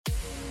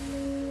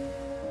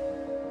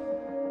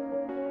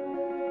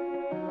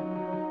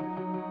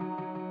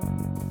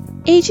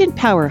Agent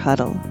Power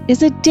Huddle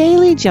is a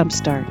daily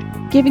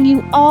jumpstart, giving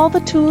you all the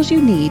tools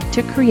you need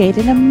to create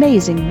an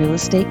amazing real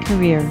estate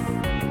career.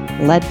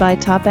 Led by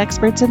top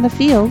experts in the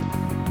field,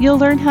 you'll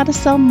learn how to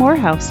sell more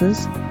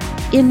houses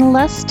in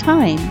less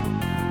time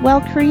while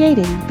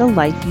creating the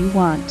life you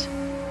want.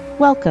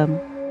 Welcome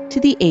to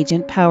the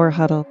Agent Power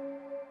Huddle.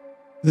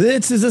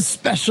 This is a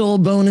special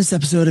bonus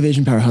episode of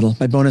Agent Power Huddle.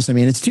 By bonus, I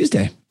mean it's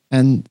Tuesday.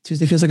 And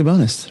Tuesday feels like a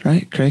bonus,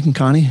 right? Craig and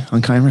Connie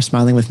on camera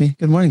smiling with me.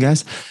 Good morning,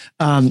 guys.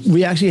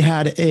 We actually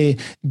had a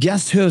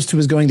guest host who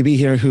was going to be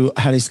here who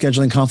had a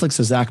scheduling conflict.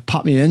 So Zach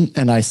popped me in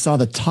and I saw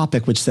the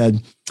topic, which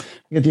said,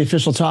 you get the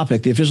official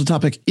topic. The official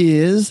topic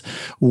is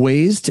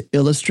ways to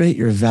illustrate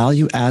your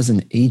value as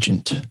an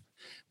agent.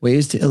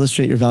 Ways to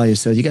illustrate your value.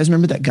 So you guys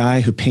remember that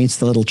guy who paints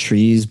the little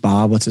trees,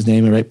 Bob, what's his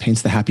name, right?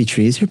 Paints the happy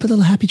trees. Here, put a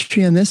little happy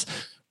tree on this.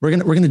 We're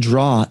gonna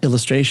draw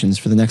illustrations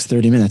for the next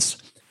 30 minutes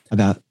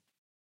about.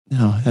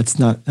 No, that's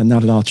not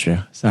at all true.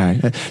 Sorry.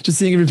 Just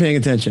seeing if you're paying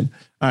attention.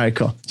 All right,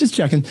 cool. Just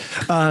checking.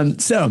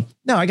 So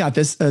no, I got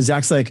this.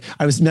 Zach's like,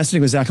 I was messaging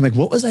with Zach. I'm like,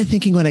 what was I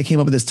thinking when I came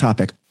up with this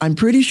topic? I'm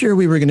pretty sure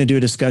we were going to do a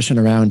discussion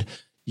around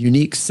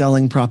unique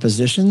selling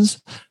propositions,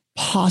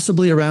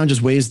 possibly around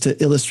just ways to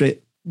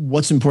illustrate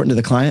what's important to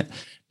the client.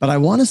 But I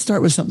want to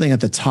start with something at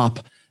the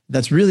top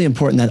that's really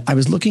important. That I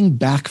was looking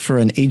back for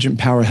an Agent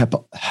Power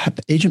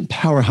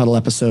Huddle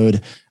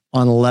episode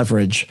on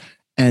leverage.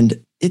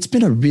 And it's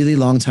been a really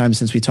long time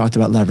since we talked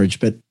about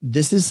leverage, but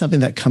this is something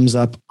that comes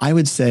up, I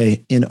would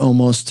say, in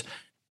almost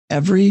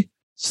every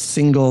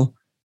single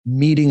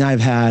meeting I've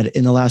had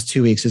in the last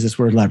 2 weeks is this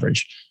word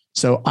leverage.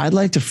 So I'd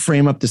like to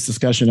frame up this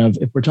discussion of,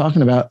 if we're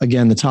talking about,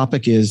 again, the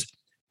topic is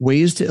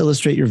ways to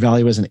illustrate your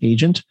value as an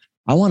agent.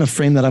 I want to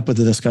frame that up with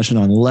a discussion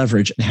on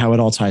leverage and how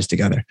it all ties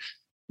together.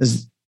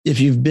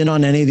 If you've been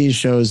on any of these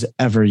shows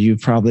ever,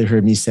 you've probably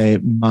heard me say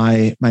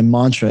my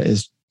mantra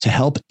is to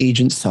help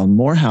agents sell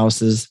more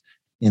houses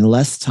in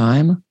less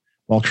time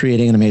while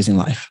creating an amazing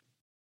life.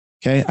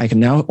 Okay. I can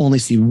now only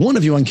see one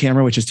of you on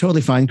camera, which is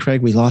totally fine.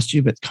 Craig, we lost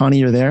you, but Connie,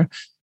 you're there.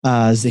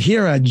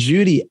 Zahira,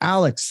 Judy,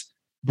 Alex,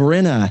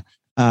 Brenna,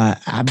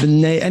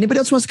 Abinay. Anybody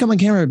else wants to come on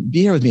camera,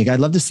 be here with me.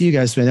 I'd love to see you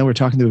guys. So I know we're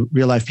talking to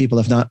real life people.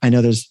 If not, I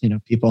know there's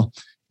people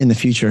in the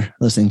future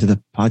listening to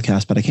the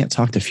podcast, but I can't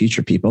talk to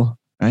future people,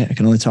 right? I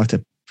can only talk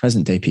to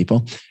present day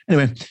people.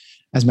 Anyway,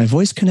 as my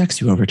voice connects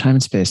you over time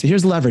and space. So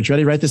here's leverage.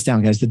 Ready? Write this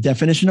down, guys. The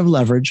definition of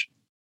leverage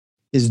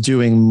is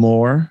doing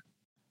more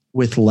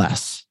with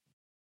less.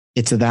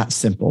 It's that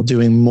simple,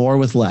 doing more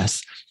with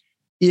less.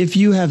 If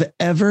you have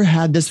ever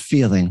had this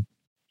feeling,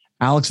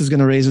 Alex is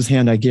going to raise his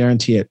hand. I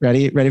guarantee it.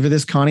 Ready for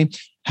this, Connie?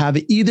 Have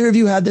either of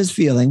you had this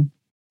feeling?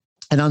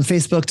 And on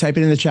Facebook, type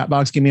it in the chat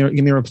box. Give me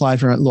a reply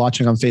if you're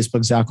watching on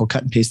Facebook. Zach will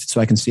cut and paste it so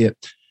I can see it.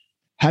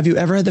 Have you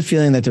ever had the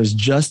feeling that there's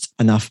just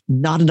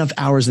not enough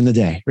hours in the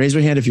day? Raise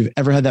your hand if you've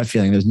ever had that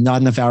feeling. There's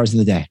not enough hours in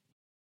the day.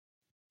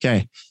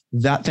 Okay.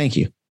 Thank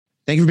you.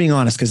 Thank you for being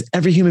honest, because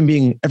every human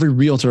being, every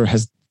realtor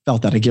has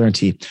felt that, I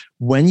guarantee.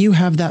 When you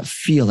have that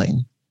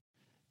feeling,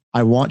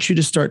 I want you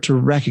to start to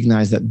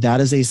recognize that that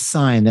is a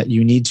sign that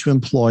you need to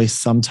employ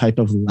some type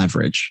of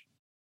leverage.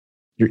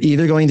 You're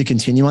either going to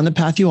continue on the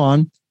path you're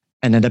on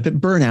and end up at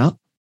burnout,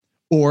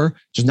 or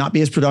just not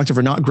be as productive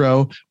or not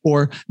grow,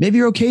 or maybe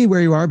you're okay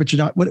where you are, but you're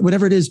not,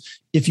 whatever it is.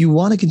 If you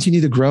want to continue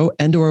to grow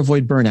and or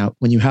avoid burnout,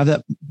 when you have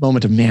that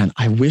moment of, man,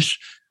 I wish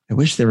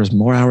there was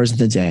more hours in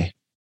the day.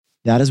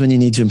 That is when you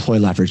need to employ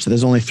leverage. So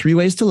there's only 3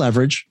 ways to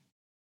leverage.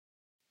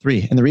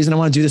 3. And the reason I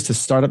want to do this to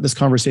start up this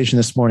conversation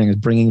this morning is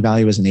bringing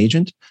value as an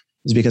agent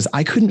is because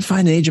I couldn't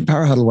find an Agent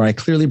Power Huddle where I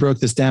clearly broke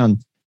this down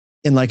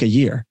in like a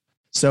year.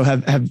 So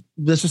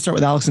let's just start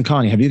with Alex and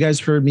Connie. Have you guys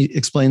heard me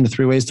explain the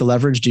 3 ways to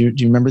leverage? Do you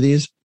remember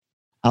these?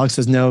 Alex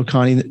says no,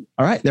 Connie.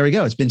 All right, there we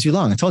go. It's been too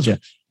long. I told you.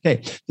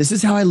 Okay, this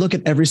is how I look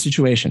at every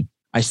situation.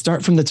 I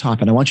start from the top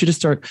and I want you to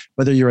start,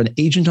 whether you're an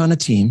agent on a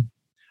team,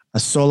 a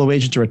solo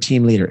agent or a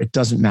team leader, it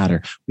doesn't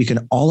matter. We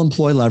can all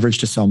employ leverage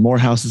to sell more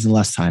houses in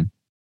less time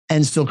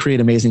and still create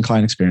amazing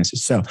client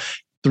experiences. So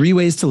 3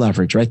 ways to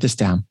leverage, write this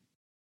down.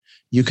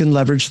 You can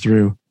leverage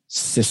through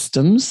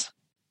systems.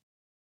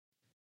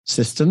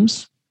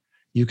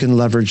 You can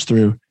leverage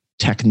through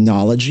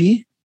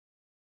technology,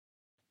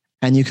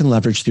 and you can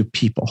leverage through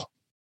people.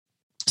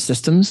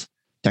 Systems,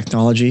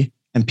 technology,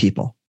 and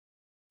people.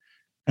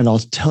 And I'll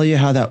tell you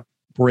how that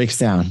breaks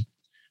down.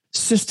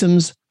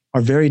 Systems are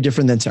very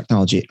different than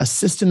technology. A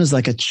system is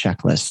like a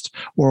checklist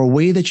or a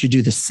way that you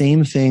do the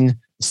same thing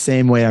the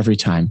same way every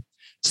time.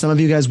 Some of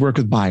you guys work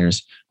with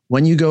buyers.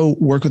 When you go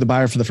work with a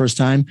buyer for the first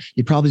time,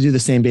 you probably do the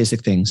same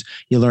basic things.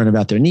 You learn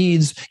about their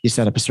needs. You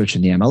set up a search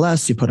in the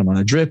MLS. You put them on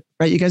a drip,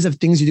 right? You guys have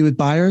things you do with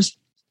buyers.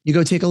 You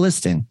go take a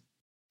listing.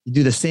 You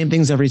do the same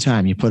things every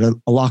time. You put a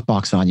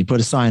lockbox on, you put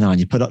a sign on,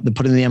 you put it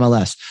in the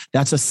MLS.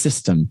 That's a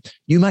system.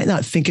 You might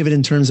not think of it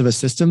in terms of a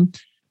system,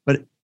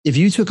 but if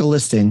you took a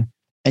listing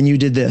and you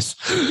did this,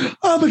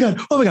 oh my God,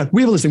 we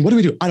have a listing. What do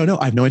we do? I don't know.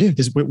 I have no idea.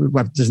 This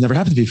has never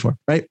happened to me before,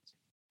 right?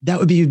 That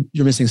would be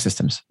you're missing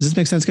systems. Does this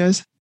make sense,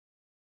 guys?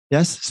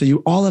 Yes. So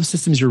you all have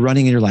systems you're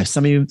running in your life.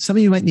 Some of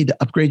you might need to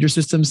upgrade your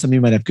systems. Some of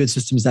you might have good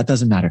systems. That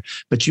doesn't matter.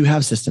 But you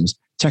have systems.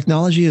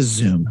 Technology is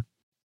Zoom.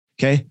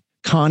 Okay.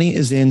 Connie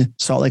is in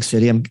Salt Lake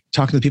City. I'm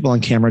talking to people on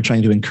camera,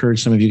 trying to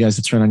encourage some of you guys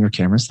to turn on your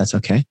cameras. That's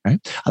okay. Right.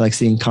 I like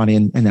seeing Connie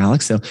and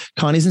Alex. So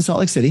Connie's in Salt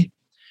Lake City.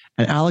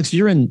 And Alex,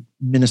 you're in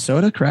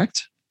Minnesota,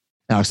 correct?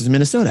 Alex is in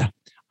Minnesota.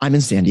 I'm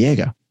in San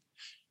Diego.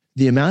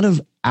 The amount of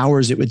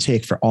hours it would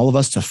take for all of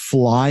us to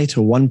fly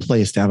to one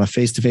place to have a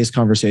face-to-face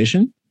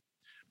conversation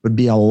would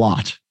be a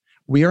lot.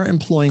 We are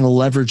employing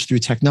leverage through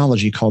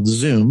technology called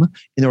Zoom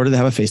in order to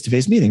have a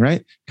face-to-face meeting,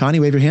 right? Connie,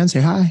 wave your hand,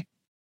 say hi.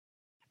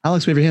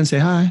 Alex, wave your hand, say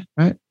hi,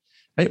 right?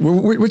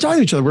 We're talking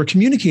to each other. We're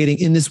communicating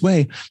in this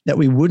way that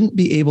we wouldn't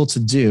be able to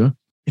do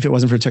if it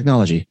wasn't for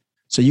technology.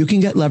 So you can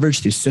get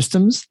leverage through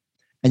systems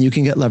and you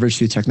can get leverage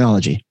through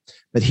technology.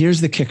 But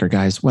here's the kicker,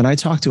 guys. When I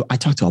talk to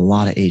a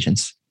lot of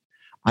agents.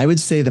 I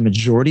would say the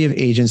majority of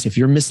agents, if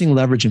you're missing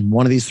leverage in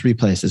one of these three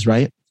places,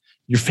 right?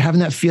 You're having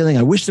that feeling,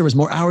 I wish there was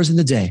more hours in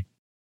the day.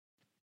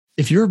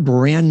 If you're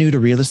brand new to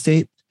real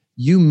estate,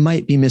 you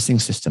might be missing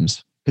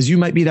systems because you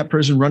might be that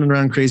person running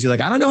around crazy. Like,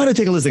 I don't know how to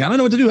take a listing. I don't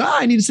know what to do.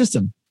 I need a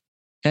system.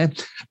 Okay.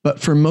 But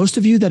for most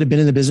of you that have been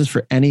in the business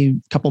for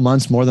any couple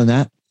months, more than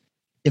that,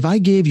 if I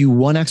gave you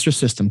one extra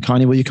system,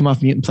 Connie, will you come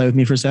off mute and play with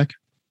me for a sec?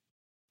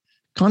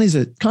 Connie's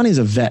a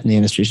vet in the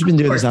industry. She's been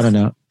doing this, I don't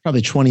know,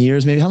 probably 20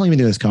 years, maybe. How long have you been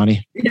doing this,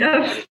 Connie?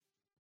 Yeah.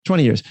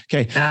 20 years.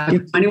 Okay.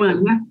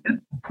 21. Yeah.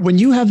 When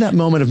you have that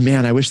moment of,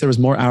 man, I wish there was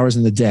more hours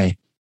in the day.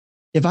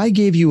 If I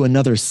gave you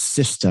another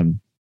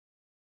system,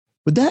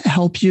 would that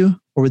help you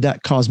or would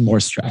that cause more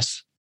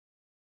stress?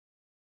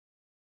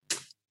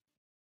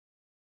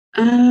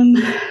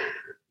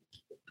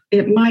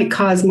 It might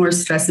cause more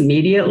stress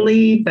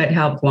immediately, but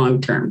help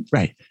long-term.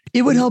 Right.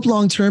 It would help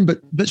long-term,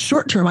 but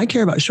short-term, I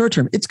care about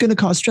short-term. It's going to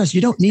cause stress.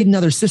 You don't need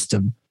another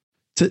system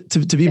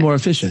to be more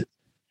efficient.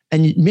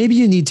 And maybe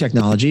you need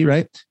technology,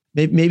 right?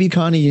 Maybe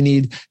Connie, you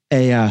need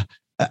an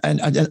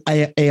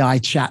AI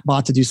chat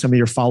bot to do some of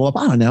your follow-up.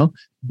 I don't know.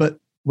 But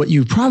what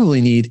you probably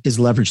need is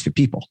leverage through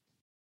people.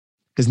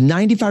 Because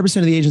 95%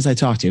 of the agents I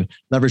talk to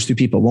leverage through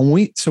people.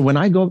 When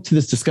I go up to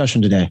this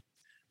discussion today,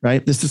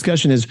 right? This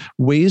discussion is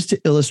ways to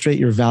illustrate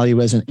your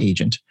value as an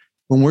agent.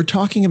 When we're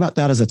talking about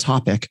that as a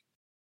topic,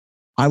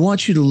 I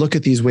want you to look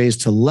at these ways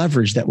to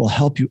leverage that will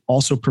help you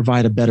also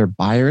provide a better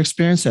buyer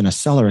experience and a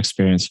seller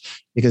experience,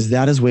 because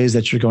that is ways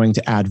that you're going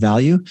to add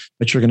value,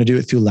 but you're going to do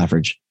it through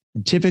leverage.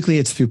 And typically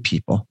it's through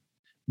people.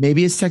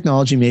 Maybe it's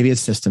technology, maybe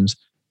it's systems,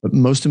 but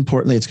most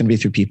importantly, it's going to be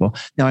through people.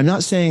 Now, I'm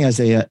not saying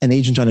as an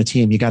agent on a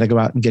team, you got to go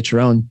out and get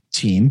your own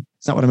team.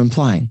 It's not what I'm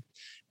implying.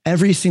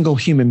 Every single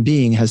human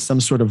being has some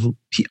sort of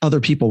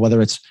other people,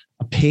 whether it's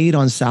a paid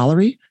on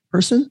salary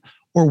person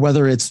or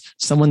whether it's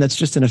someone that's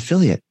just an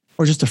affiliate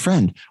or just a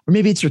friend, or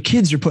maybe it's your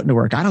kids you're putting to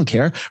work. I don't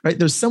care, right?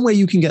 There's some way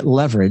you can get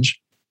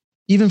leverage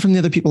even from the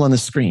other people on the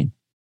screen,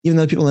 even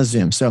the people on the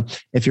Zoom. So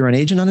if you're an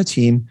agent on a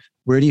team,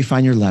 where do you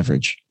find your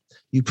leverage?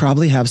 You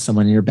probably have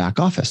someone in your back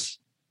office,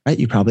 right?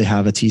 You probably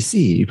have a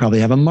TC. You probably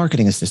have a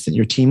marketing assistant.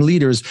 Your team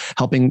leaders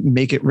helping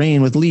make it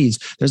rain with leads.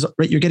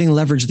 You're getting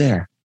leverage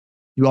there.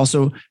 You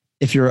also,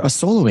 if you're a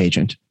solo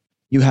agent,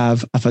 you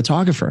have a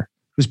photographer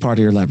who's part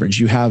of your leverage.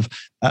 You have,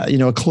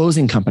 a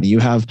closing company. You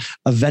have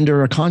a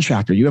vendor or a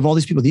contractor. You have all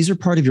these people. These are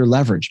part of your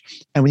leverage.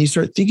 And when you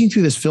start thinking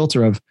through this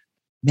filter of,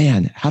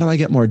 man, how do I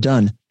get more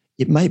done?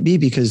 It might be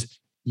because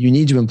you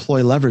need to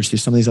employ leverage through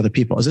some of these other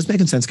people. Is this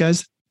making sense,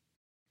 guys?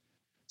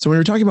 So when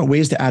we're talking about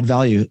ways to add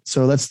value,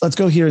 so let's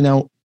go here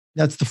now.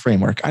 That's the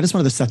framework. I just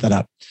wanted to set that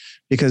up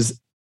because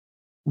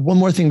one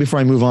more thing before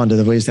I move on to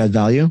the ways to add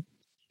value.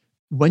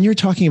 When you're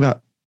talking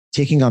about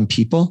taking on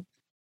people,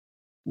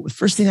 the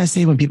first thing I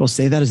say when people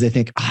say that is they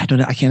think, I don't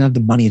know, I can't have the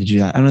money to do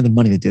that. I don't have the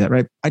money to do that,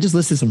 right? I just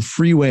listed some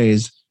free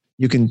ways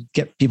you can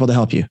get people to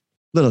help you.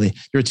 Literally,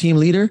 you're a team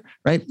leader,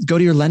 right? Go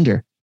to your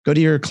lender, go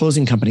to your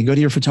closing company, go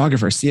to your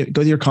photographer,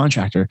 go to your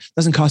contractor. It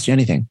doesn't cost you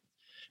anything.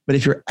 But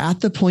if you're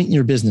at the point in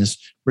your business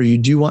where you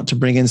do want to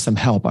bring in some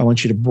help, I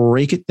want you to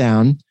break it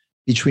down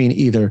between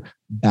either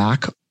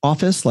back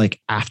office, like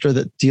after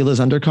the deal is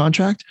under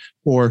contract,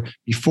 or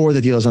before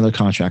the deal is under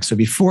contract. So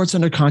before it's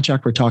under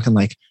contract, we're talking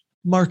like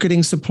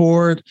marketing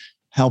support,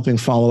 helping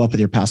follow up with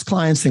your past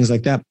clients, things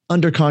like that.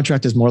 Under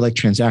contract is more like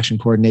transaction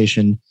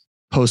coordination,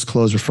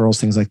 post-close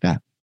referrals, things like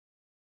that.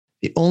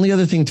 The only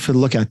other thing to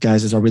look at,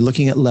 guys, is are we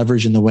looking at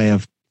leverage in the way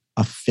of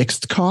a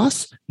fixed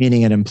cost,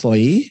 meaning an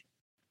employee,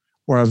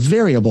 or a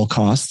variable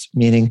cost,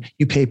 meaning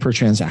you pay per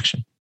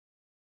transaction?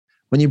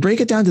 When you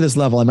break it down to this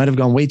level, I might have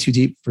gone way too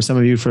deep for some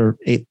of you for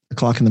 8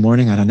 o'clock in the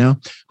morning. I don't know.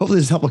 Hopefully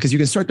this is helpful because you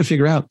can start to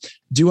figure out,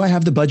 do I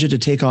have the budget to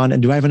take on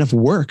and do I have enough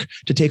work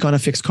to take on a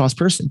fixed cost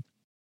person?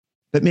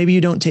 But maybe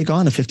you don't take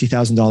on a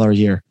 $50,000 a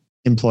year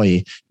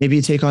employee. Maybe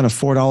you take on a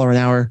 $4 an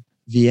hour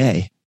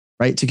VA,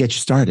 right? To get you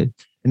started.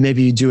 And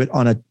maybe you do it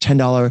on a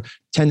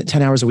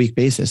 $10 hours a week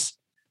basis.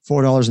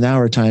 $4 an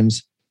hour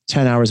times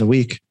 10 hours a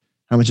week.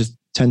 How much is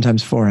 10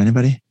 times 4?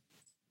 Anybody?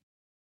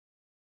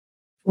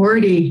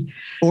 40.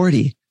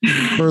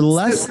 For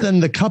less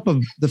than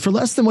for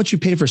less than what you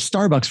pay for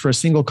Starbucks for a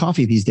single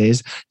coffee these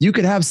days, you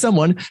could have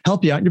someone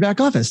help you out in your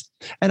back office.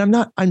 And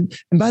and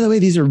by the way,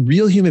 these are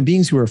real human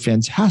beings who are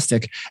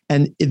fantastic.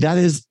 And that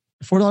is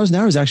 $4 an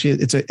hour is actually,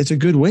 it's a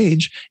good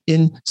wage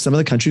in some of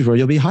the countries where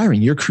you'll be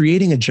hiring. You're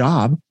creating a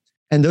job.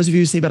 And those of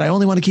you who say, but I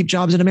only want to keep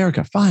jobs in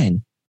America,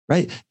 fine,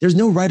 right? There's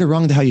no right or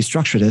wrong to how you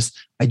structure this.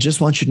 I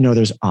just want you to know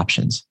there's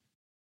options.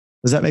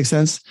 Does that make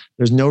sense?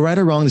 There's no right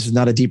or wrong. This is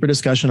not a deeper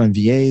discussion on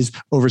VAs,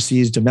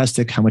 overseas,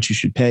 domestic, how much you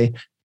should pay.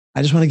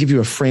 I just want to give you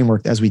a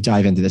framework as we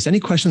dive into this. Any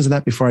questions on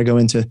that before I go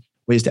into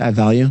ways to add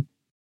value?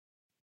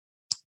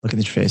 Look at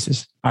your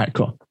faces. All right,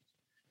 cool.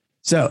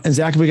 So, and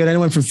Zach, if we got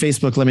anyone from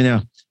Facebook, let me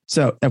know.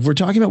 So if we're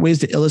talking about ways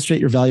to illustrate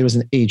your value as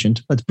an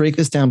agent, let's break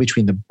this down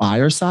between the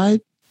buyer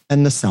side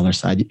and the seller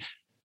side.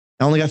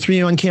 I only got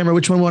 3 on camera.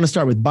 Which one we want to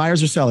start with,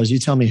 buyers or sellers? You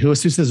tell me. Who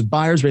says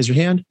buyers? Raise your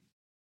hand.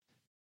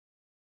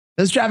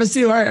 There's Travis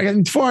too. All right, I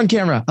got 4 on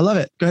camera. I love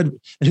it. Go ahead.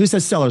 And who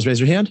says sellers? Raise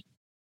your hand.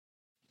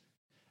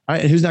 All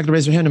right, and who's not going to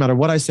raise their hand no matter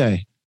what I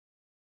say?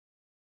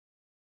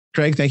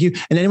 Craig, thank you.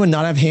 And anyone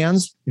not have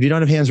hands? If you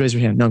don't have hands, raise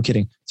your hand. No, I'm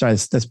kidding. Sorry,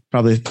 that's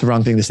probably the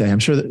wrong thing to say. I'm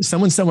sure that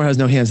someone somewhere has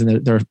no hands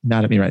and they're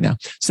mad at me right now.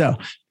 So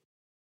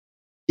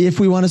if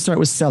we want to start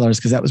with sellers,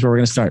 because that was where we're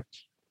going to start,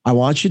 I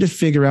want you to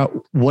figure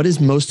out what is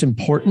most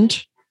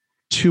important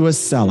to a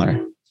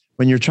seller.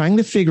 When you're trying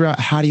to figure out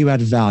how do you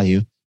add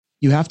value,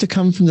 you have to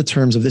come from the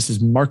terms of this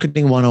is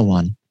marketing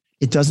 101.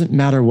 It doesn't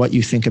matter what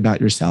you think about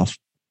yourself.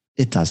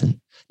 It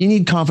doesn't. You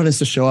need confidence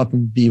to show up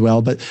and be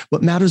well, but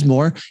what matters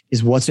more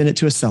is what's in it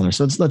to a seller.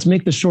 So let's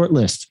make the short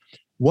list.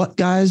 What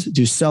guys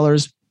do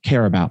sellers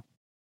care about?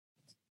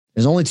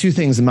 There's only 2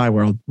 things in my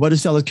world. What do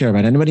sellers care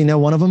about? Anybody know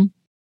one of them?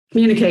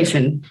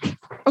 Communication.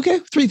 Okay,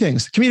 3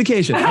 things.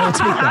 Communication. I will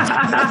take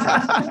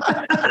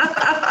that.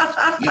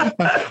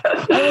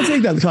 I will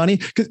take that, Connie,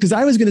 because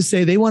I was going to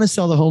say they want to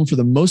sell the home for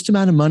the most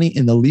amount of money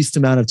in the least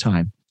amount of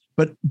time.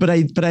 But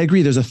I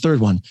agree. There's a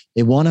third one.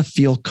 They want to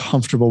feel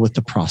comfortable with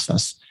the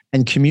process.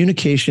 And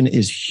communication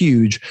is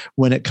huge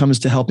when it comes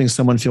to helping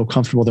someone feel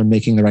comfortable they're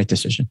making the right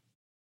decision.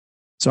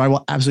 So I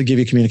will absolutely give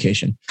you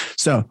communication.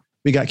 So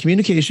we got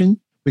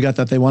communication. We got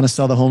that they want to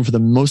sell the home for the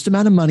most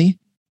amount of money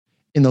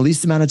in the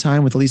least amount of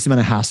time with the least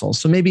amount of hassles.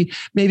 So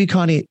maybe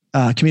Connie,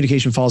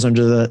 communication falls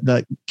under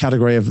the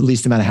category of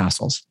least amount of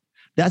hassles.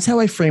 That's how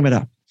I frame it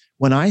up.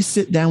 When I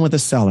sit down with a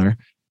seller,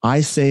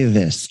 I say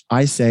this.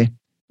 I say,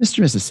 Mr.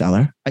 and Mrs.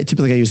 Seller. I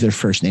typically use their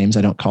first names.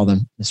 I don't call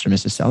them Mr. and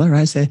Mrs. Seller.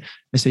 I say,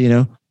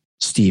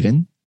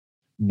 Stephen,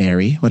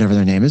 Mary, whatever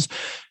their name is.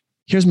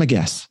 Here's my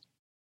guess.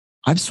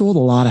 I've sold a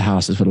lot of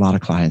houses with a lot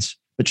of clients,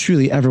 but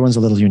truly everyone's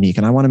a little unique.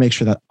 And I want to make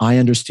sure that I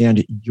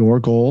understand your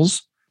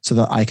goals so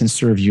that I can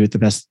serve you at the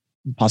best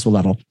possible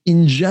level.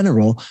 In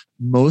general,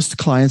 most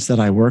clients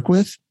that I work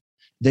with,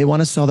 they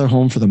want to sell their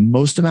home for the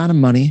most amount of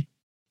money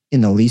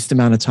in the least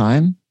amount of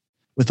time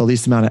with the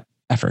least amount of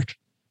effort.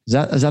 Is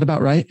that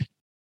about right?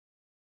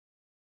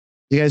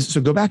 You guys,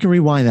 so go back and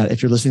rewind that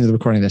if you're listening to the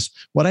recording of this.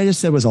 What I just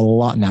said was a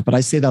lot in that, but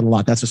I say that a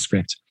lot. That's a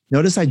script.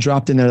 Notice I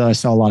dropped in there that I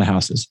sell a lot of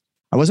houses.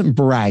 I wasn't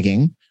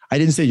bragging. I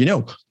didn't say,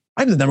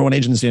 I'm the number 1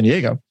 agent in San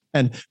Diego.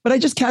 But I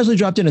just casually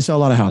dropped in and sell a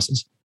lot of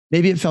houses.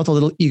 Maybe it felt a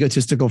little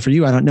egotistical for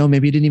you. I don't know.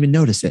 Maybe you didn't even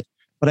notice it.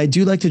 But I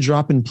do like to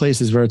drop in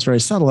places where it's very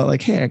subtle.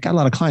 Like, hey, I got a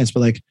lot of clients,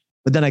 but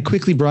then I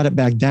quickly brought it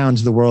back down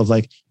to the world.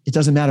 Like, it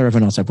doesn't matter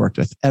everyone else I've worked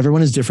with.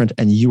 Everyone is different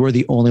and you are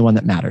the only one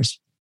that matters.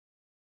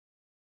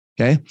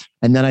 Okay.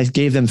 And then I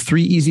gave them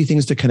 3 easy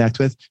things to connect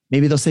with.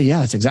 Maybe they'll say, yeah,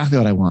 that's exactly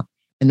what I want.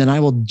 And then I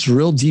will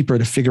drill deeper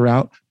to figure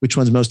out which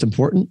one's most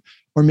important.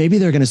 Or maybe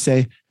they're going to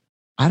say,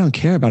 I don't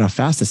care about how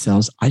fast it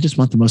sells. I just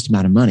want the most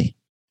amount of money.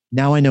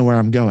 Now I know where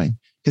I'm going.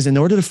 Because in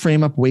order to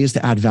frame up ways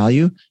to add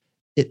value,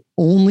 it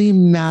only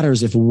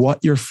matters if what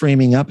you're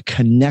framing up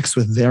connects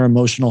with their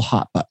emotional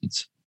hot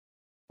buttons.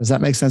 Does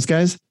that make sense,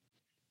 guys?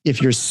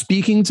 If you're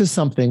speaking to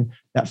something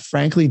that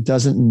frankly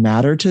doesn't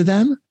matter to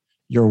them,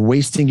 you're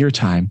wasting your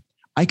time.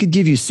 I could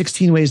give you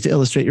 16 ways to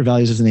illustrate your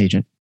values as an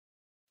agent.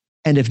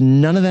 And if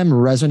none of them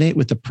resonate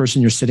with the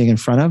person you're sitting in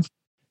front of,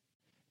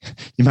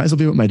 you might as well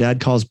be what my dad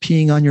calls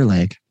peeing on your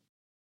leg.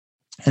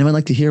 Anyone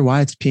like to hear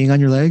why it's peeing on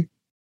your leg?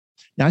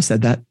 Yeah, I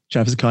said that.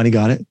 Travis and Connie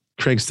got it.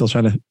 Craig's still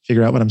trying to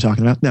figure out what I'm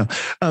talking about. No,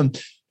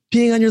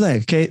 peeing on your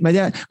leg. Okay. My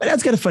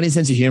dad's got a funny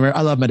sense of humor.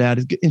 I love my dad.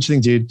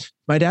 Interesting dude.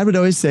 My dad would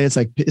always say, it's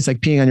like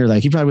peeing on your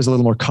leg. He probably was a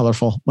little more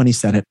colorful when he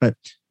said it, but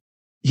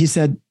he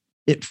said,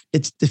 it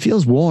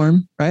feels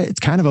warm, right? It's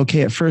kind of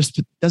okay at first,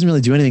 but it doesn't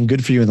really do anything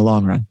good for you in the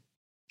long run.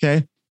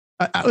 Okay.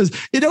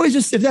 It always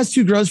just, if that's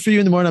too gross for you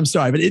in the morning, I'm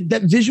sorry, but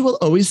that visual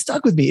always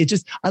stuck with me.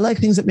 I like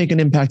things that make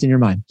an impact in your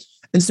mind.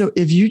 And so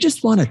if you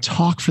just want to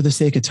talk for the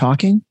sake of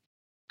talking,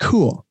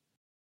 cool,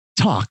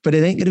 talk, but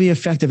it ain't going to be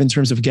effective in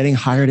terms of getting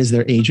hired as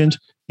their agent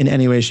in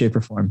any way, shape,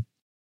 or form.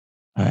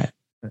 All right.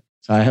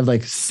 So I have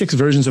like 6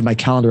 versions of my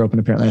calendar open.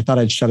 Apparently I thought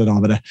I'd shut it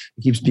all, but it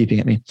keeps beeping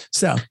at me.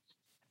 So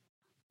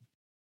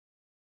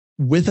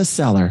with a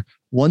seller,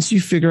 once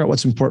you figure out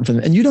what's important for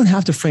them, and you don't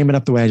have to frame it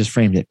up the way I just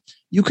framed it.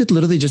 You could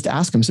literally just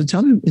ask them. So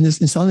tell me in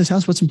selling this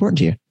house, what's important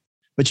to you?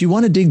 But you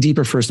want to dig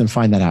deeper first and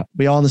find that out.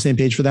 We all on the same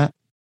page for that?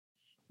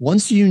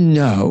 once you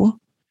know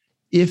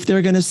if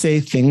they're going to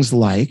say things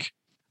like,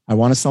 I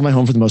want to sell my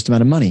home for the most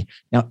amount of money.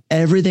 Now,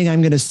 everything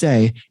I'm going to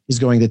say is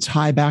going to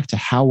tie back to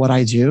how what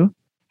I do,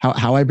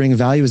 how I bring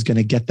value is going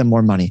to get them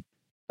more money.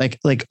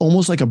 Like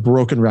almost like a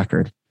broken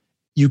record.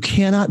 You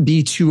cannot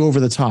be too over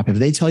the top. If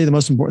they tell you the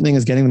most important thing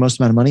is getting the most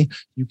amount of money,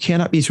 you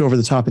cannot be too over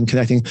the top in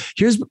connecting.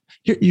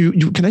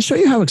 Can I show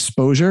you how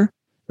exposure,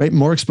 right?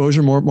 More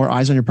exposure, more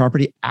eyes on your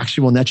property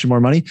actually will net you more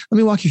money. Let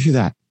me walk you through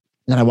that.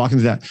 And then I walk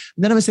into that.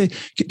 And then I'm going to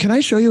say, can I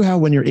show you how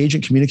when your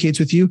agent communicates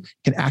with you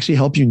can actually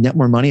help you net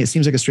more money? It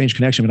seems like a strange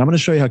connection, but I'm going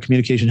to show you how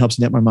communication helps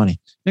you net more money.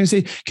 And I'm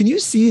going to say, can you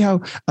see how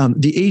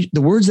the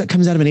words that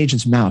comes out of an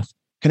agent's mouth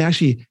can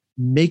actually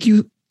make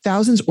you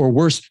thousands or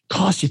worse,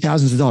 cost you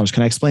thousands of dollars?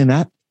 Can I explain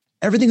that?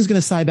 Everything's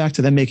going to tie back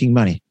to them making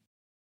money.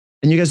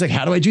 And you guys are like,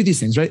 how do I do these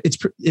things, right? It's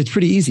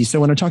pretty easy. So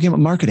when I'm talking about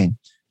marketing,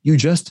 you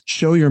just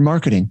show your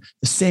marketing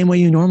the same way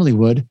you normally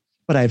would,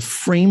 but I've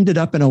framed it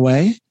up in a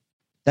way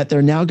that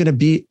they're now going to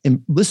be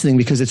listening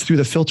because it's through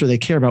the filter they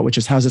care about, which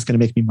is how's this going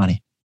to make me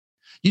money?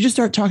 You just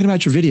start talking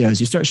about your videos.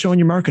 You start showing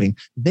your marketing.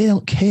 They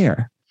don't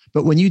care.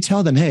 But when you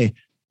tell them, hey,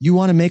 you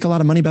want to make a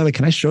lot of money, by the way,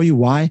 can I show you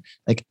why?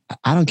 Like,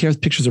 I don't care if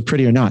pictures are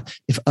pretty or not.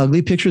 If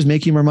ugly pictures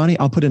make you more money,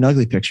 I'll put in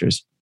ugly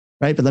pictures,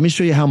 right? But let me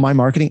show you how my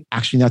marketing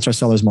actually nets our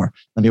sellers more.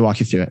 Let me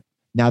walk you through it.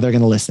 Now they're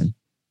going to listen.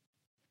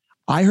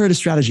 I heard a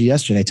strategy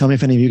yesterday. Tell me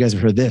if any of you guys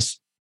have heard this.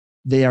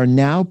 They are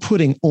now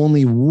putting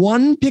only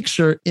one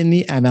picture in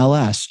the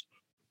MLS.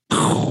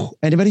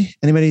 Anybody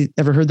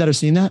ever heard that or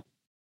seen that?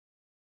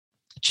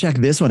 Check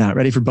this one out.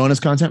 Ready for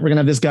bonus content? We're going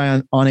to have this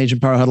guy on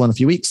Agent Power Huddle in a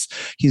few weeks.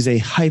 He's a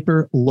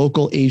hyper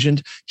local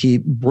agent. He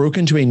broke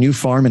into a new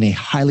farm in a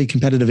highly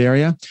competitive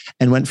area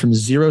and went from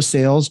 0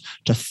 sales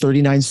to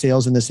 39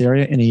 sales in this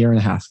area in a year and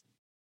a half.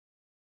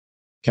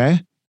 Okay.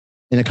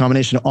 In a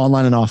combination of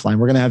online and offline.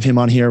 We're going to have him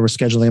on here. We're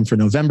scheduling him for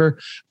November.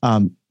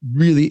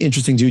 Really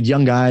interesting dude,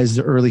 young guys,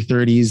 early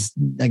 30s,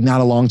 like not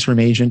a long-term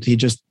agent. He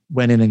just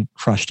went in and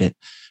crushed it.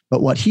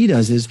 But what he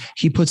does is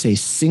he puts a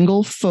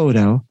single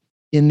photo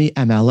in the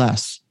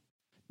MLS,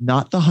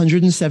 not the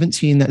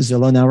 117 that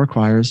Zillow now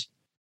requires,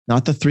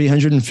 not the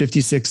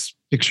 356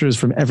 pictures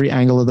from every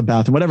angle of the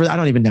bathroom, whatever. I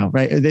don't even know,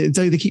 right?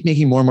 They keep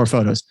making more and more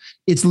photos.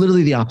 It's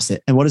literally the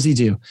opposite. And what does he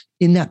do?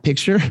 In that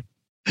picture,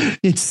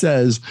 it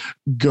says,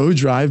 go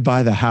drive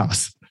by the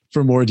house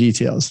for more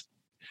details.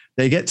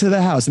 They get to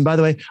the house. And by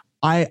the way,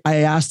 I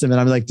asked him and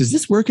I'm like, does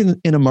this work in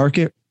a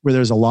market where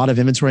there's a lot of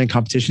inventory and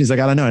competition? He's like,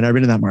 I don't know. I've never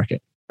been in that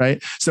market.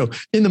 Right. So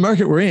in the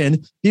market we're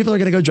in, people are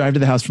going to go drive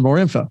to the house for more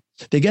info.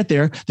 They get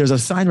there. There's a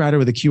sign rider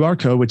with a QR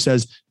code, which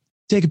says,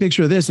 take a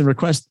picture of this and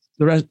request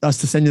us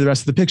to send you the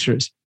rest of the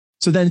pictures.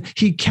 So then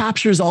he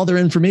captures all their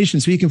information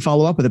so he can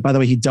follow up with it. By the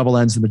way, he double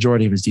ends the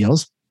majority of his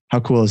deals. How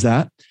cool is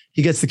that?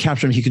 He gets to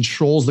capture him. He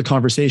controls the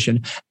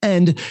conversation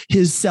and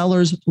his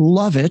sellers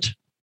love it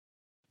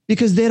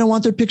because they don't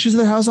want their pictures of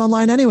their house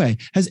online anyway.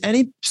 Has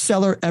any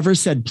seller ever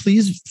said,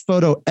 please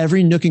photo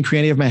every nook and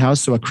cranny of my house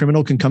so a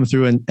criminal can come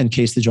through and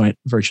case the joint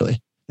virtually?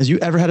 Has you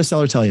ever had a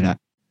seller tell you that?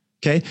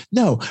 Okay.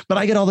 No, but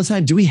I get all the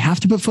time. Do we have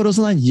to put photos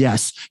online?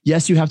 Yes.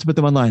 Yes, you have to put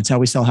them online. It's how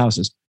we sell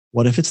houses.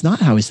 What if it's not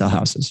how we sell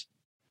houses?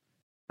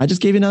 I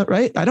just gave you that,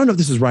 right? I don't know if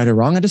this is right or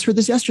wrong. I just heard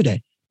this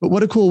yesterday, but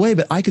what a cool way.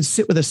 But I could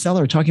sit with a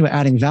seller talking about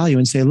adding value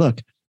and say,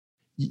 look,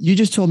 you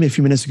just told me a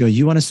few minutes ago,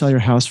 you want to sell your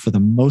house for the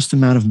most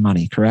amount of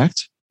money,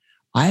 correct?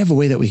 I have a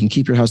way that we can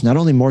keep your house not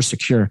only more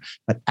secure,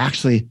 but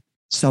actually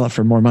sell it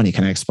for more money.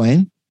 Can I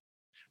explain?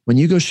 When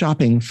you go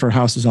shopping for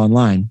houses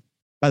online,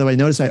 by the way,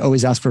 notice I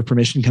always ask for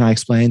permission. Can I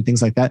explain?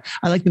 Things like that.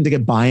 I like them to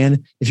get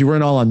buy-in. If you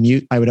weren't all on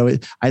mute, I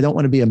don't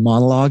want to be a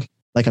monologue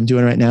like I'm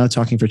doing right now,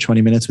 talking for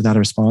 20 minutes without a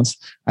response.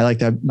 I like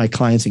that my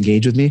clients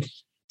engage with me.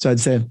 So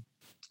I'd say, and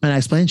I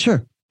explain,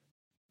 sure.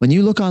 When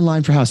you look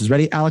online for houses,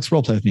 ready? Alex,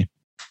 role play with me.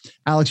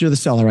 Alex, you're the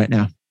seller right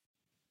now.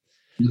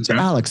 Okay. So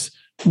Alex,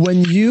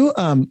 when you're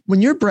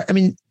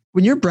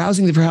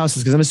browsing for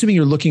houses, because I'm assuming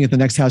you're looking at the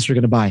next house you're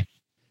going to buy,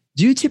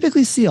 do you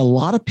typically see a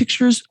lot of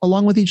pictures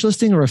along with each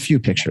listing or a few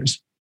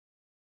pictures?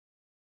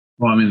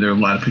 Well, I mean, there are a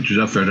lot of pictures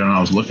up there. I don't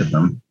always look at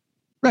them.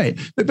 Right.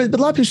 But a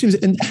lot of pictures,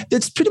 and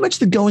that's pretty much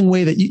the going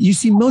way that you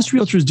see most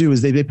realtors do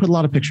is they put a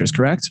lot of pictures,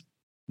 correct?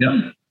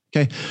 Yeah.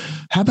 Okay.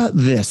 How about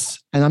this?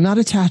 And I'm not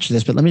attached to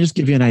this, but let me just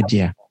give you an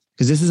idea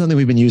because this is something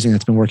we've been using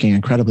that's been working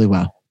incredibly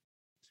well.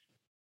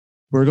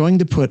 We're going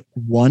to put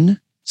one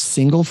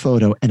single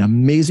photo, an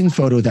amazing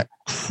photo that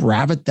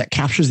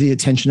captures the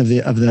attention of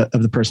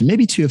the person,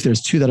 maybe two if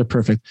there's two that are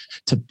perfect,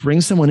 to bring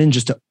someone in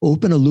just to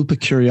open a loop of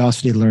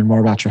curiosity to learn more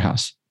about your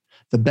house.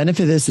 The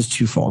benefit of this is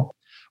twofold.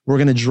 We're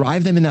going to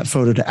drive them in that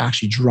photo to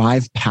actually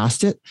drive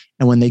past it.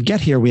 And when they get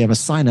here, we have a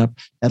sign up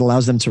that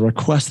allows them to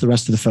request the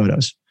rest of the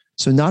photos.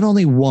 So not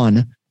only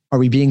one, are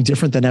we being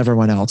different than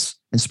everyone else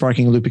and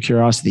sparking a loop of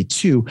curiosity?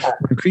 Two,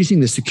 we're increasing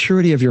the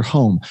security of your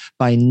home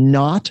by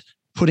not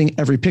putting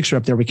every picture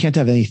up there. We can't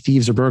have any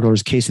thieves or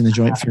burglars casing the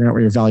joint, figuring out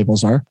where your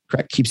valuables are.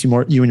 Correct. Keeps you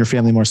and your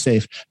family more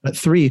safe. But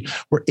three,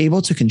 we're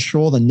able to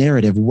control the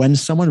narrative. When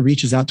someone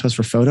reaches out to us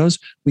for photos,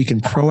 we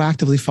can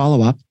proactively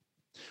follow up.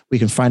 We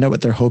can find out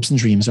what their hopes and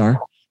dreams are.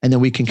 And then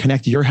we can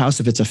connect your house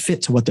if it's a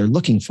fit to what they're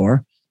looking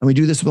for. And we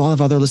do this with a lot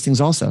of other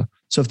listings also.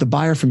 So if the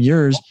buyer from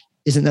yours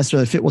isn't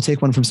necessarily fit, we'll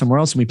take one from somewhere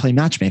else and we play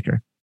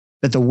matchmaker.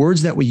 But the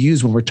words that we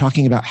use when we're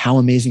talking about how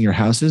amazing your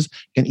house is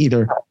can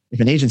either, if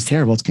an agent's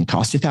terrible, it can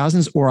cost you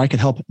thousands, or I could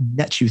help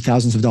net you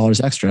thousands of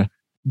dollars extra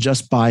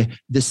just by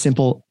this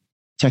simple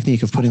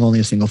technique of putting only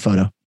a single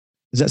photo.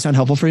 Does that sound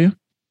helpful for you?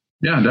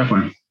 Yeah,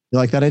 definitely. You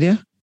like that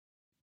idea?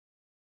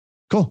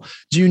 Cool.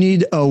 Do you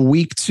need a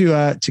week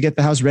to get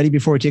the house ready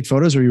before we take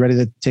photos, or are you ready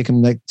to take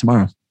them like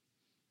tomorrow?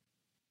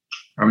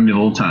 I would need a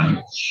little time.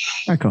 All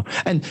right, cool.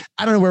 And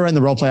I don't know where we're in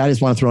the role play. I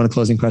just want to throw in a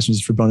closing question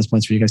just for bonus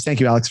points for you guys. Thank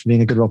you, Alex, for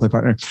being a good role play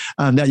partner.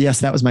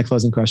 That was my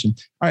closing question.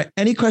 All right.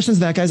 Any questions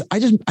to that, guys? I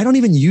don't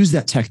even use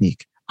that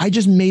technique. I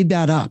just made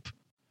that up.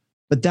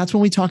 But that's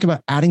when we talk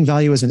about adding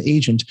value as an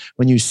agent,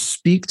 when you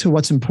speak to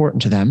what's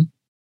important to them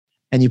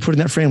and you put in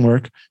that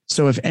framework.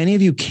 So if any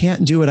of you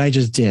can't do what I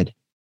just did,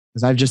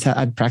 because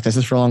I've practiced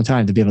this for a long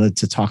time to be able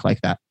to talk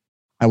like that,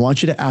 I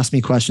want you to ask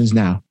me questions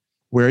now.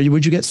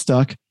 Would you get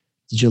stuck?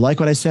 Did you like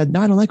what I said?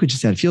 No, I don't like what you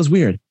said. It feels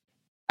weird.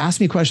 Ask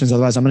me questions.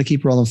 Otherwise, I'm going to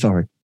keep rolling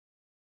forward.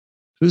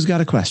 Who's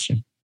got a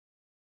question?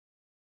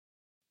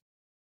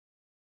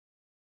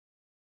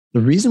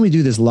 The reason we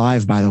do this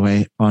live, by the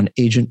way, on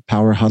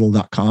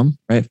agentpowerhuddle.com,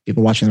 right?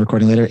 People watching the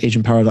recording later,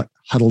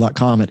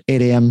 agentpowerhuddle.com at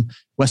 8 a.m.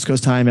 West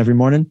Coast time every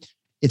morning.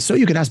 It's so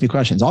you can ask me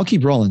questions. I'll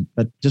keep rolling,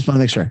 but just want to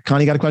make sure.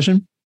 Connie, got a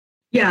question?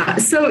 Yeah.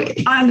 So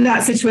on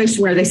that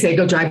situation where they say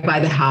go drive by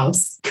the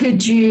house,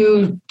 could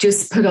you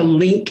just put a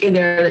link in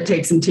there that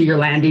takes them to your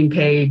landing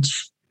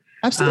page?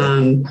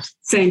 Absolutely.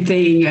 Same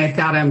thing. I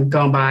thought I'm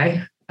going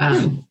by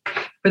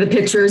for the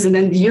pictures, and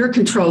then you're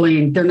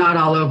controlling. They're not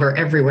all over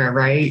everywhere,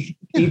 right?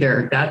 Yeah.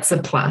 Either. That's a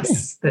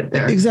plus that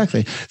they're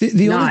exactly.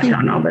 The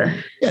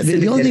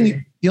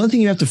only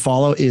thing you have to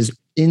follow is,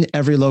 in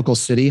every local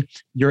city,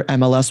 your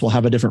MLS will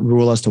have a different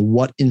rule as to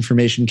what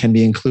information can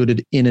be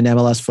included in an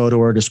MLS photo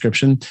or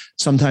description.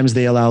 Sometimes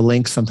they allow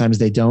links, sometimes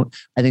they don't.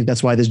 I think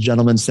that's why this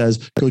gentleman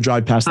says, go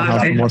drive past the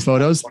house for more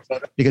photos,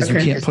 because you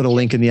can't put a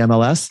link in the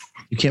MLS.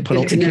 You can't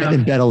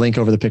embed a link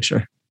over the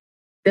picture.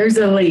 There's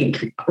a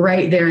link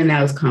right there in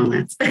those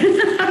comments.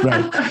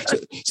 Right.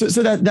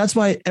 So that's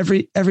why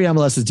every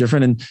MLS is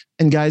different.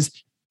 And guys,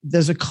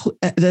 there's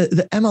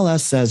the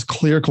MLS says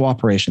clear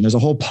cooperation. There's a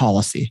whole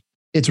policy.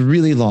 It's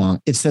really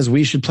long. It says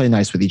we should play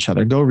nice with each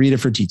other. Go read it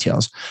for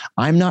details.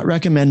 I'm not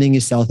recommending you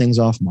sell things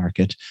off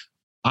market.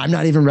 I'm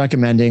not even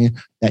recommending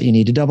that you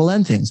need to double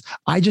end things.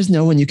 I just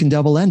know when you can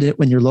double end it,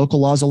 when your local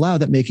laws allow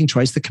that making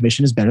twice the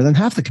commission is better than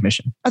half the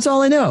commission. That's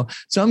all I know.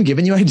 So I'm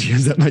giving you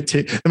ideas that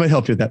might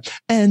help you with that.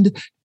 And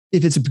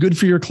if it's good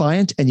for your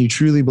client and you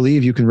truly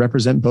believe you can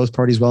represent both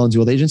parties well in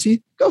dual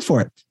agency, go for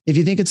it. If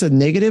you think it's a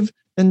negative,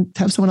 then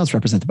have someone else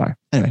represent the buyer.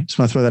 Anyway, just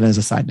want to throw that in as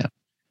a side note.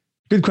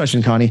 Good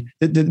question, Connie.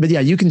 But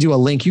yeah, you can do a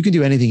link. You can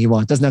do anything you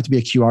want. It doesn't have to be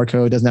a QR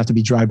code. It doesn't have to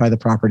be drive by the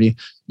property.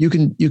 You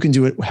can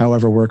do it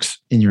however works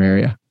in your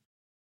area.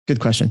 Good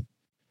question.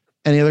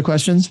 Any other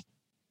questions?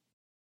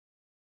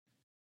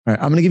 All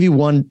right. I'm going to give you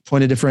one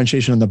point of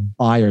differentiation on the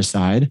buyer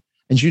side.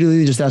 And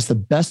Judy just asked the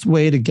best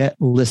way to get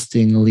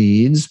listing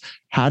leads,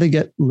 how to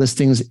get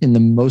listings in the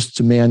most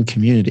demand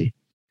community.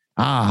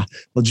 Well,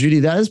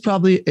 Judy, that is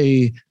probably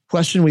a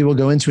question we will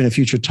go into in a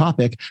future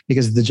topic,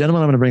 because the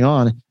gentleman I'm going to bring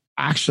on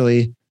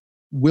actually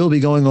will be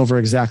going over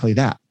exactly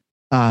that.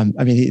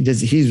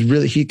 He's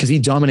really, because he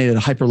dominated a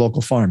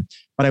hyper-local farm.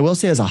 But I will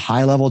say, as a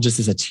high level, just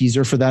as a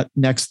teaser for that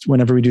next,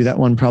 whenever we do that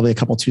one, probably a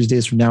couple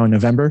Tuesdays from now in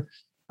November,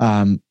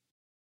 I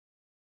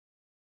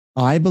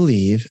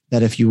believe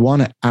that if you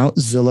want to out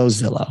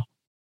Zillow,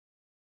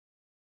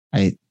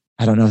 I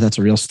don't know if that's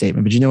a real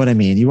statement, but you know what I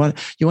mean. You want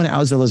to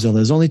out Zillow.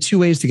 There's only two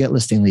ways to get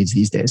listing leads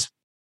these days.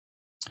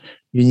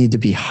 You need to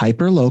be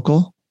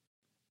hyper-local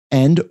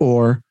and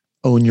or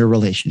own your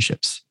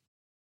relationships.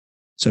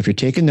 So if you're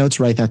taking notes,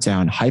 write that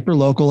down.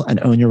 Hyper-local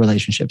and own your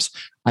relationships.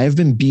 I have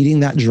been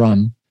beating that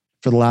drum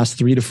for the last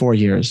 3 to 4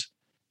 years,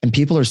 and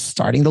people are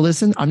starting to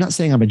listen. I'm not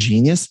saying I'm a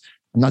genius.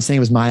 I'm not saying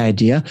it was my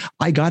idea.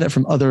 I got it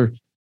from other,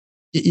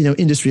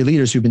 industry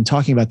leaders who've been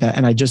talking about that.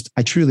 And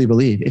I truly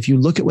believe if you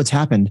look at what's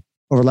happened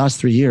over the last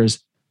 3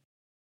 years,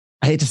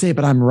 I hate to say it,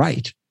 but I'm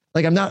right.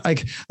 Like, I'm not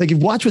like you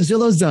watch what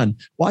Zillow's done.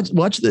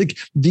 Watch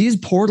these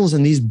portals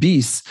and these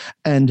beasts.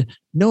 And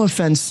no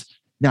offense,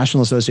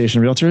 National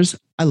Association of Realtors,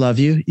 I love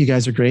you. You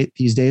guys are great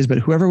these days. But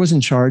whoever was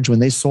in charge when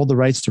they sold the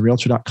rights to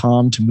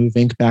Realtor.com to Move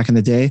Inc. back in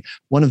the day,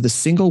 one of the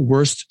single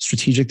worst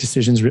strategic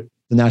decisions the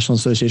National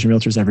Association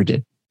of Realtors ever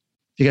did.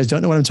 If you guys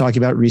don't know what I'm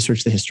talking about,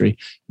 research the history.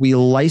 We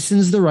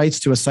licensed the rights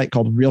to a site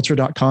called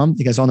Realtor.com.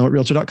 You guys all know what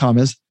Realtor.com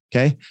is,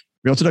 okay?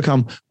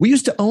 Realtor.com. We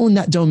used to own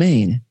that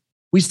domain.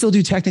 We still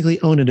do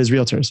technically own it as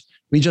realtors.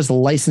 We just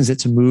license it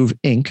to Move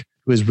Inc.,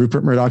 who is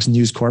Rupert Murdoch's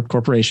News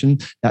Corporation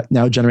that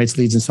now generates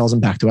leads and sells them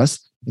back to us.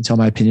 You can tell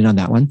my opinion on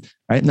that one,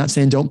 right? I'm not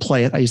saying don't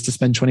play it. I used to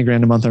spend 20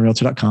 grand a month on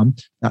Realtor.com.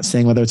 Not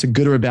saying whether it's a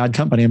good or a bad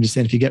company. I'm just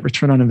saying if you get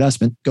return on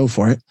investment, go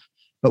for it.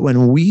 But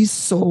when we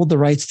sold the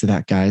rights to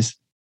that, guys,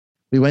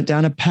 we went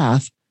down a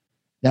path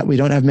that we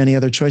don't have many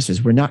other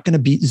choices. We're not going to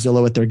beat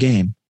Zillow at their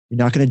game. You're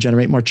not going to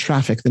generate more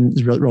traffic than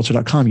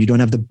Realtor.com. You don't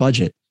have the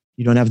budget.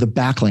 You don't have the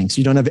backlinks.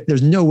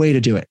 There's no way to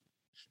do it.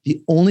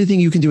 The only thing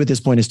you can do at this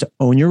point is to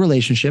own your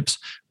relationships,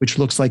 which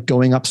looks like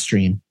going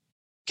upstream.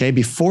 Okay.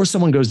 Before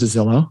someone goes to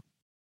Zillow,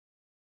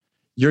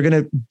 you're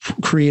going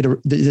to create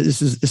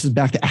this is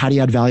back to how do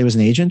you add value as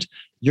an agent?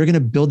 You're going to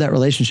build that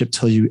relationship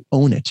till you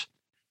own it.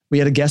 We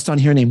had a guest on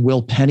here named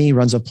Will Penny,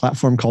 runs a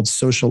platform called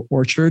Social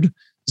Orchard.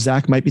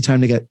 Zach, might be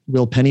time to get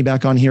Will Penny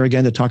back on here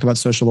again to talk about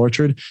Social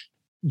Orchard.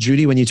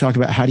 Judy, when you talk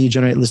about how do you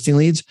generate listing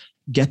leads,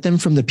 get them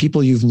from the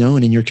people you've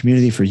known in your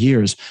community for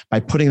years by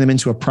putting them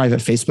into a private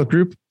Facebook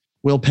group.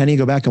 Will Penny,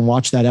 go back and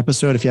watch that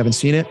episode if you haven't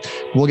seen it.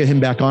 We'll get him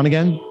back on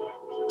again.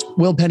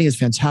 Will Penny is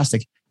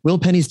fantastic. Will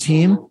Penny's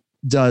team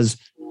does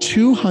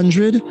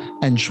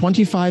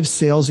 225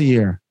 sales a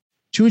year.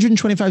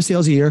 225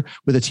 sales a year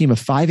with a team of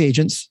 5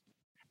 agents,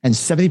 and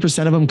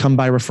 70% of them come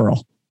by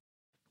referral.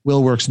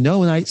 Will works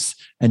no nights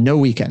and no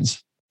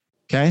weekends.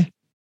 Okay.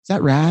 Is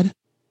that rad?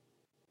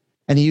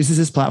 And he uses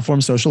his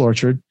platform, Social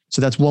Orchard.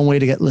 So that's one way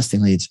to get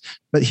listing leads,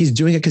 but he's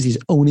doing it because he's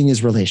owning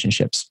his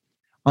relationships.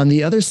 On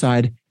the other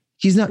side,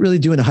 he's not really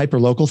doing a hyper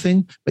local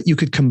thing, but you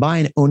could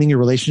combine owning your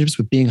relationships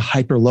with being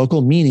hyper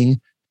local, meaning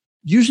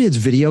usually it's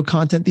video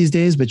content these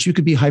days, but you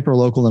could be hyper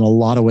local in a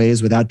lot of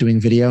ways without doing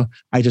video.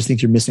 I just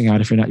think you're missing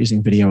out if you're not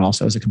using video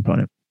also as a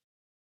component.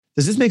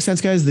 Does this make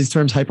sense, guys? These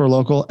terms hyper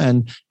local,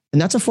 and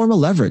that's a form of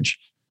leverage.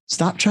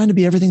 Stop trying to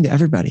be everything to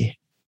everybody.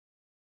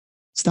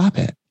 Stop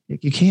it.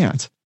 You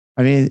can't.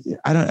 I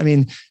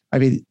mean,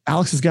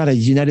 Alex has got a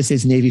United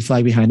States Navy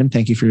flag behind him.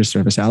 Thank you for your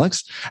service,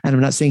 Alex. And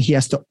I'm not saying he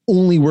has to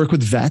only work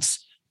with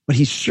vets, but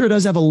he sure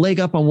does have a leg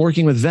up on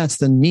working with vets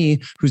than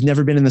me, who's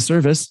never been in the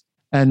service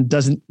and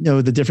doesn't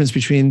know the difference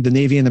between the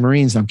Navy and the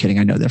Marines. I'm kidding.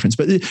 I know the difference,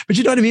 but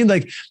you know what I mean?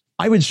 Like,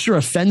 I would sure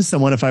offend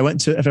someone if I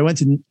went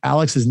to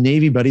Alex's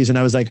Navy buddies and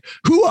I was like,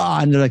 hoo-ah,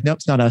 and they're like, nope,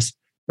 it's not us.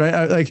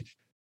 Right?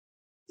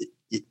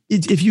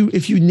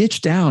 If you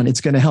niche down,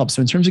 it's going to help.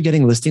 So in terms of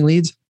getting listing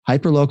leads,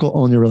 hyperlocal,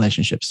 own your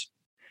relationships.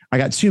 I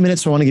got 2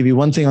 minutes. So I want to give you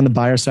one thing on the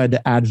buyer side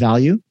to add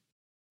value.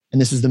 And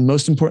this is the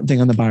most important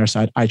thing on the buyer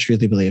side, I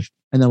truly believe.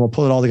 And then we'll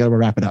pull it all together. We'll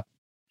wrap it up.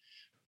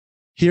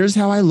 Here's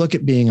how I look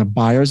at being a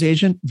buyer's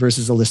agent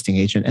versus a listing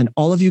agent. And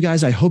all of you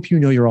guys, I hope you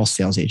know you're all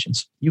sales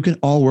agents. You can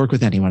all work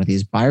with any one of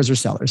these, buyers or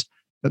sellers.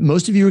 But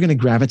most of you are going to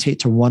gravitate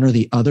to one or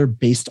the other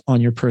based on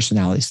your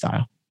personality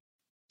style.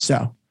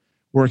 So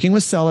working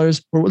with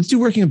sellers, or let's do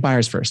working with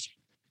buyers first.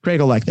 Craig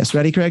will like this.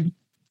 Ready, Craig?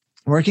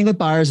 Working with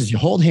buyers is you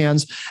hold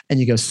hands and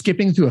you go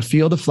skipping through a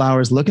field of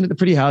flowers, looking at the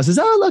pretty houses.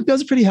 Oh, look,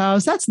 there's a pretty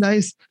house. That's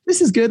nice. This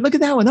is good. Look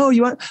at that one. Oh,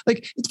 you want,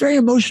 like, it's very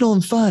emotional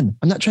and fun.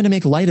 I'm not trying to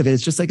make light of it.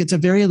 It's just like, it's a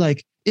very,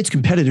 like, it's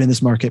competitive in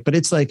this market, but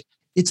it's like,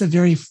 it's a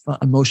very fun,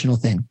 emotional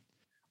thing.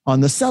 On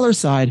the seller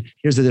side,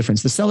 here's the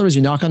difference. The seller is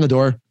you knock on the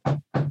door,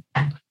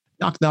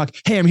 knock, knock.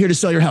 Hey, I'm here to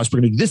sell your house.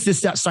 We're going to do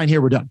this, that, sign here.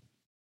 We're done.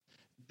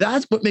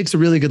 That's what makes a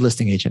really good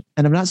listing agent.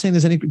 And I'm not saying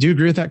there's any, do you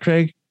agree with that,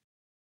 Craig?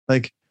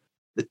 Like,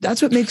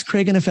 that's what makes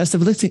Craig an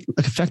effective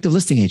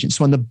listing agent.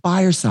 So on the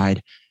buyer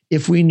side,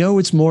 if we know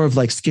it's more of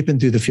like skipping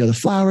through the field of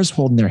flowers,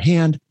 holding their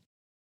hand,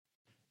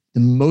 the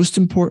most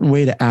important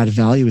way to add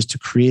value is to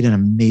create an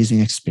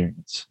amazing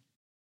experience.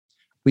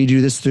 We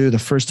do this through the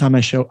first time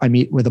I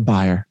meet with a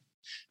buyer.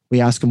 We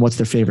ask them what's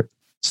their favorite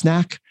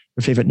snack,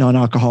 their favorite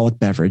non-alcoholic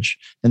beverage.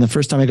 And the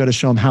first time I go to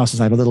show them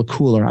houses, I have a little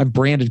cooler. I've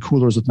branded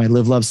coolers with my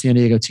Live Love San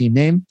Diego team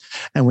name.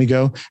 And we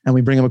go and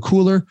we bring them a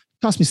cooler.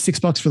 Cost me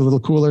 $6 for the little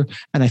cooler,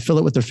 and I fill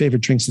it with their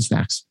favorite drinks and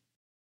snacks.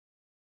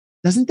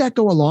 Doesn't that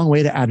go a long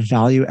way to add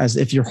value? As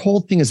if your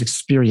whole thing is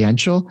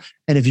experiential,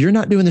 and if you're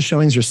not doing the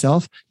showings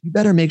yourself, you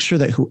better make sure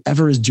that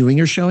whoever is doing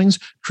your showings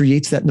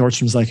creates that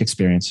Nordstrom's-like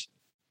experience.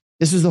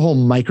 This is the whole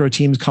micro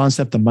teams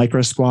concept, the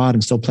micro squad.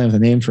 I'm still playing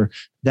with the name for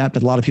that,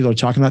 but a lot of people are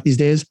talking about these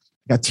days.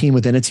 Got team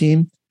within a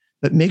team,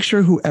 but make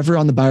sure whoever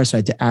on the buyer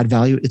side to add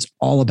value, it's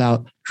all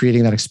about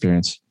creating that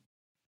experience.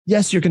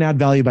 Yes, you're going to add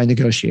value by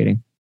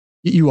negotiating.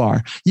 You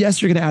are. Yes,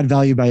 you're going to add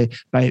value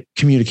by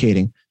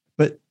communicating,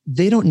 but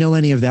they don't know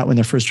any of that when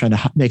they're first trying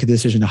to make a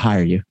decision to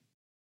hire you.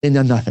 They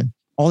know nothing.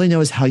 All they know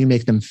is how you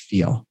make them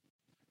feel,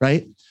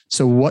 right?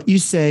 So what you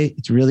say,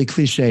 it's really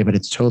cliche, but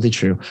it's totally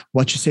true.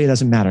 What you say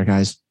doesn't matter,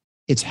 guys.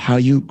 It's how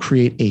you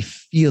create a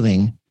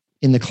feeling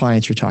in the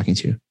clients you're talking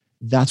to.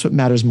 That's what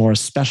matters more,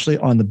 especially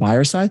on the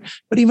buyer side,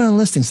 but even on the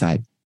listing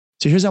side.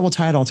 So here's how we'll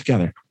tie it all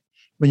together.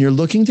 When you're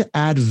looking to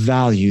add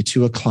value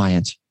to a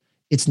client,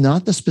 it's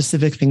not the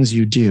specific things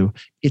you do.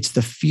 It's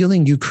the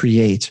feeling you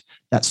create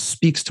that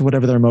speaks to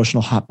whatever their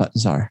emotional hot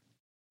buttons are.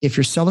 If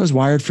your seller's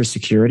wired for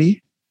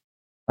security,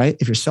 right?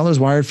 If your seller's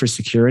wired for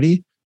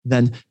security,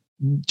 then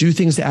do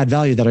things to add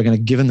value that are going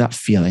to give them that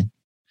feeling.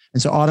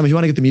 And so Autumn, if you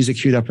want to get the music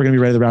queued up, we're going to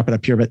be ready to wrap it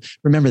up here. But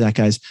remember that,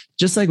 guys,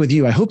 just like with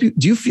you, I hope do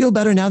you feel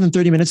better now than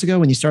 30 minutes ago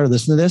when you started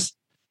listening to this?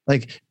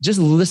 Like just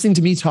listening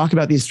to me talk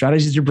about these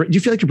strategies, do you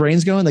feel like your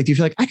brain's going? Like, do you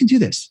feel like I can do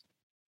this?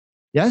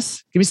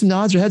 Yes? Give me some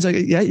nods or heads. Like,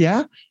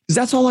 yeah. Because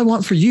that's all I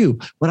want for you.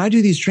 When I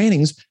do these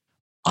trainings,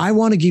 I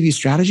want to give you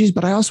strategies,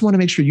 but I also want to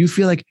make sure you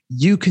feel like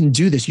you can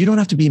do this. You don't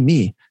have to be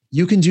me.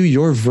 You can do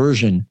your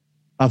version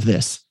of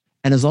this.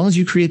 And as long as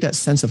you create that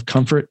sense of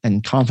comfort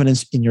and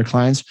confidence in your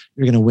clients,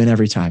 you're going to win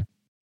every time.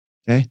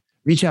 Okay.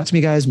 reach out to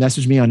me, guys.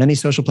 Message me on any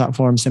social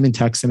platform. Send me a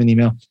text, send me an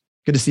email.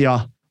 Good to see y'all.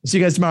 I'll see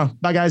you guys tomorrow.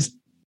 Bye, guys.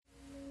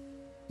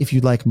 If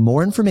you'd like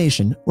more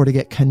information or to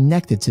get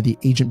connected to the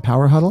Agent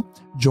Power Huddle,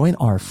 join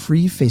our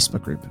free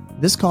Facebook group.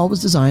 This call was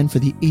designed for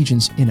the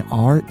agents in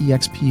our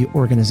EXP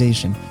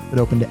organization, but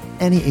open to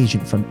any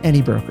agent from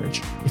any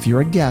brokerage. If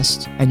you're a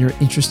guest and you're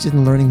interested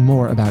in learning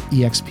more about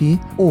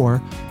EXP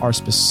or our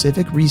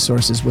specific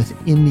resources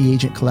within the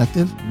Agent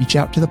Collective, reach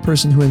out to the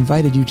person who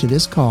invited you to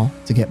this call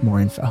to get more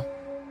info.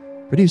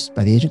 Produced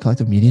by the Agent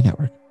Collective Media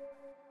Network.